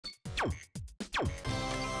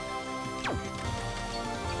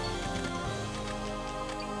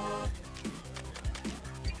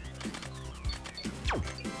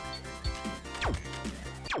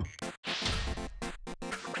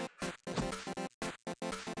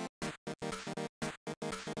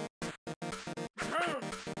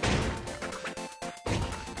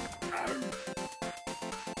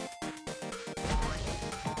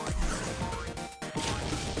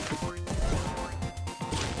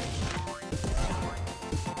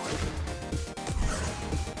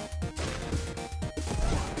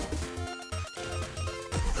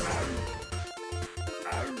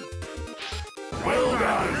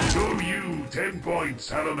10 points,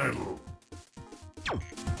 have a medal.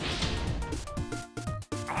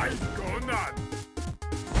 I've gone on.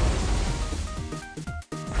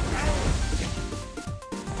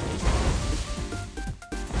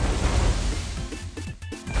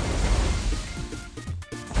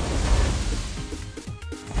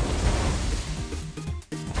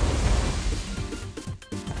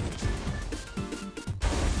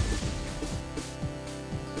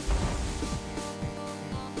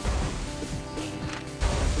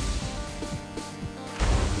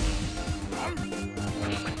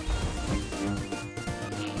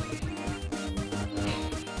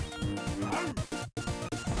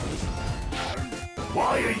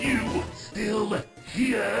 Why are you still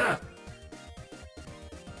here?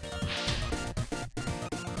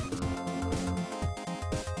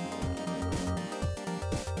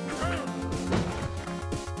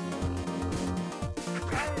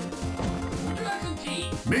 Would you like some tea?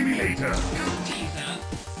 Maybe later. No tea, sir.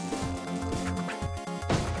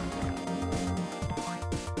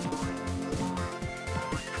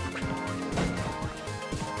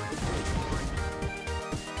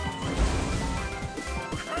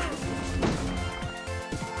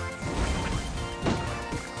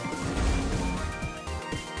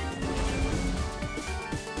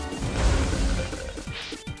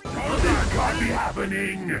 This can't be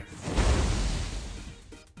happening!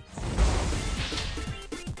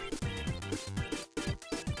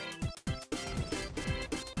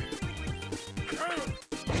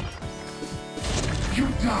 You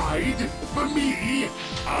died for me?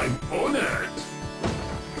 I'm honored!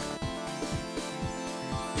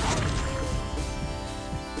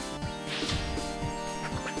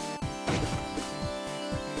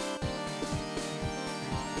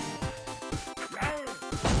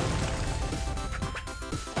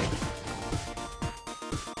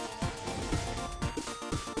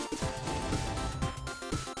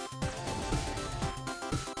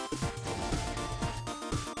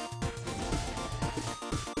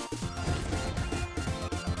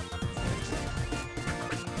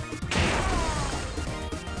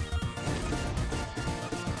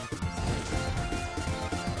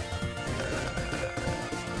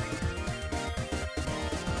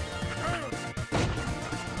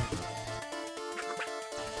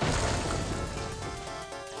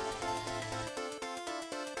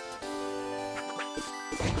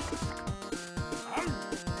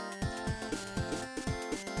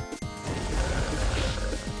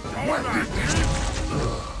 What did you...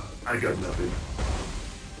 Ugh, I got nothing.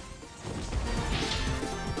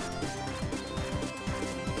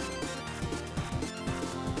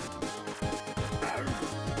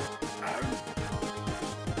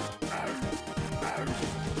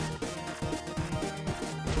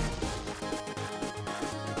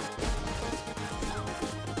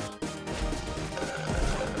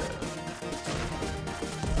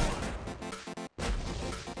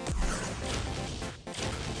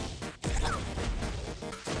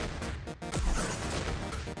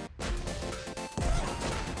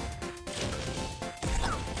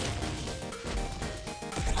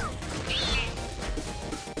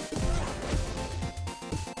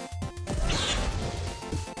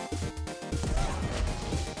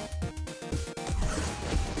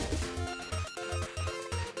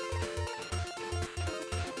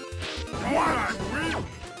 What?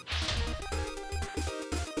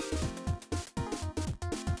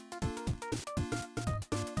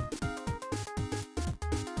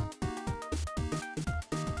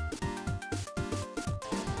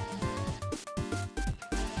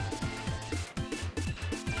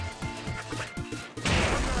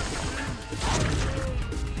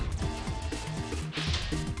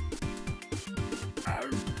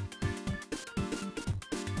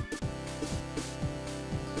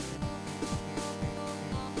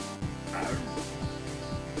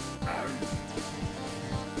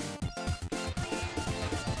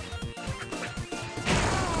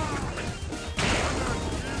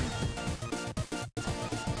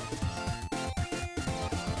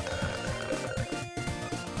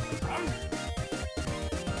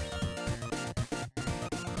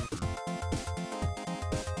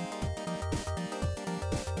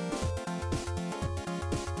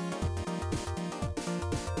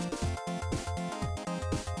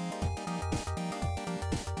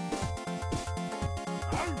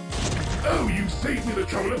 Oh, you saved me the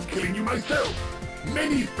trouble of killing you myself!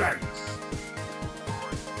 Many thanks!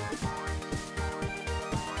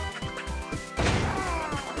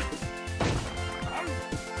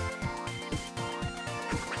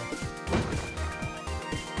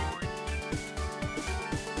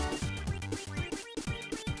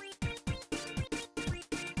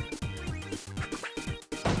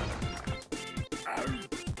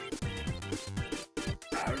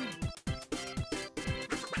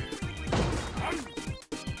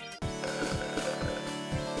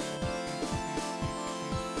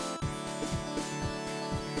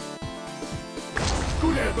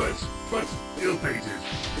 Good efforts, but ill-fated.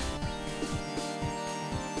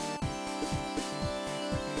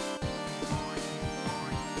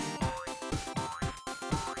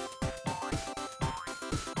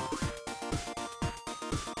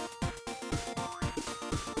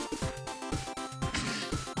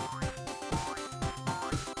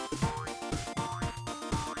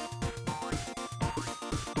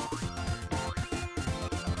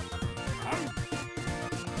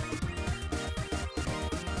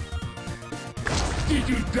 Did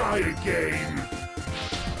you die again?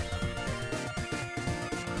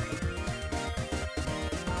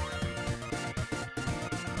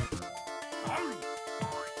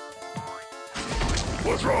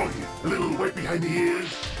 What's wrong? A little wet behind the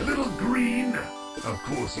ears? A little green? Of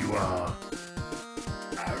course you are.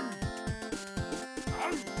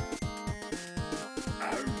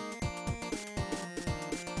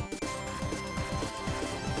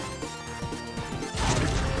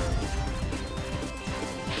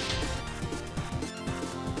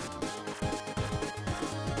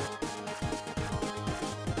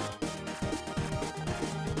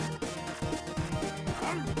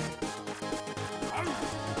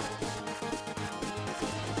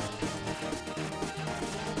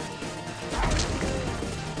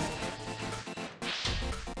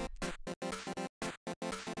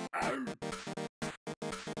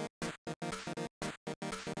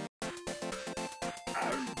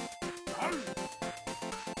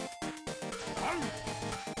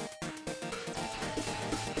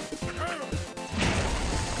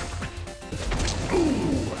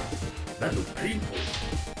 Ooh, that was painful.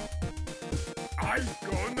 I'm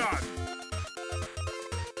gonna.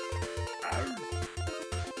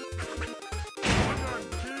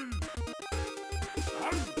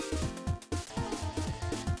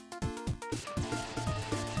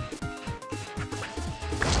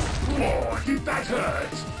 Oh, did that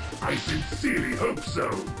hurt? I sincerely hope so.